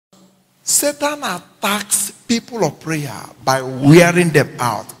Satan attacks people of prayer by wearing them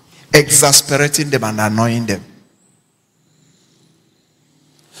out, exasperating them, and annoying them.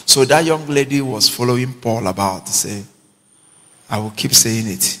 So that young lady was following Paul about to say, I will keep saying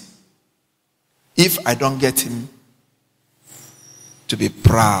it. If I don't get him to be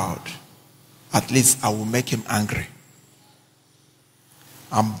proud, at least I will make him angry.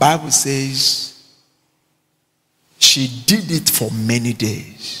 And Bible says she did it for many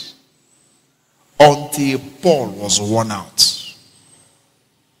days until Paul was worn out.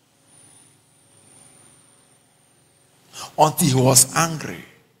 Until he was angry.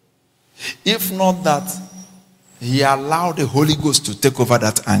 If not that, he allowed the Holy Ghost to take over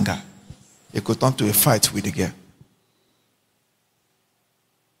that anger, it could turn to a fight with the girl.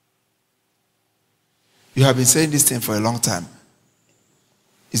 You have been saying this thing for a long time.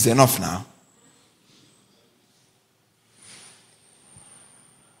 Is it enough now?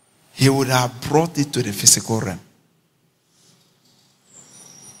 He would have brought it to the physical realm.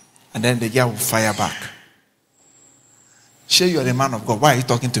 And then the girl will fire back. Sure, you are a man of God. Why are you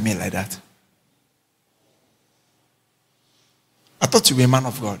talking to me like that? I thought you were a man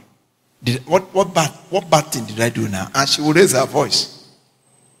of God. What bad thing did I do now? And she will raise her voice.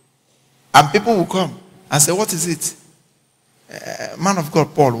 And people will come and say, what is it? Man of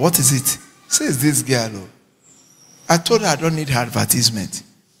God, Paul, what is it? Says this girl. Oh. I told her I don't need her advertisement.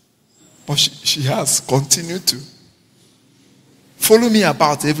 But she has continued to follow me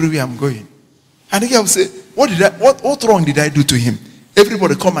about everywhere I'm going. And the girl will say, what wrong did I do to him?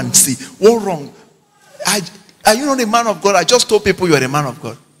 Everybody come and see. What wrong? Are you not a man of God? I just told people you are a man of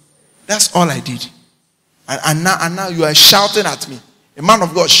God. That's all I did. And now you are shouting at me. A man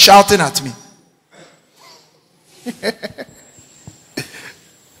of God shouting at me.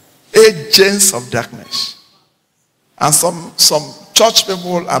 Agents of darkness. And some church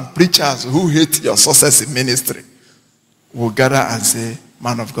people and preachers who hate your success in ministry will gather and say,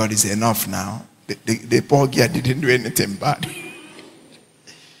 man of God is enough now. The poor girl didn't do anything bad.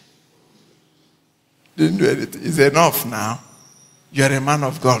 Didn't do anything. It's enough now. You're a man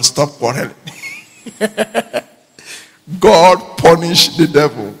of God. Stop quarreling. God punished the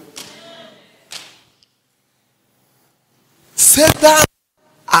devil. Satan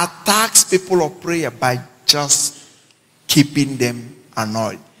attacks people of prayer by just keeping them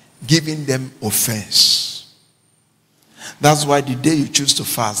annoyed, giving them offense. That's why the day you choose to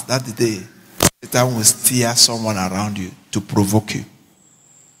fast, that's the day Satan will steer someone around you to provoke you.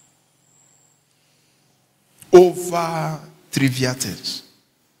 Over trivial things.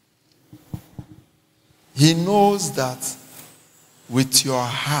 He knows that with your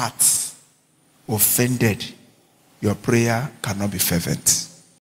heart offended, your prayer cannot be fervent.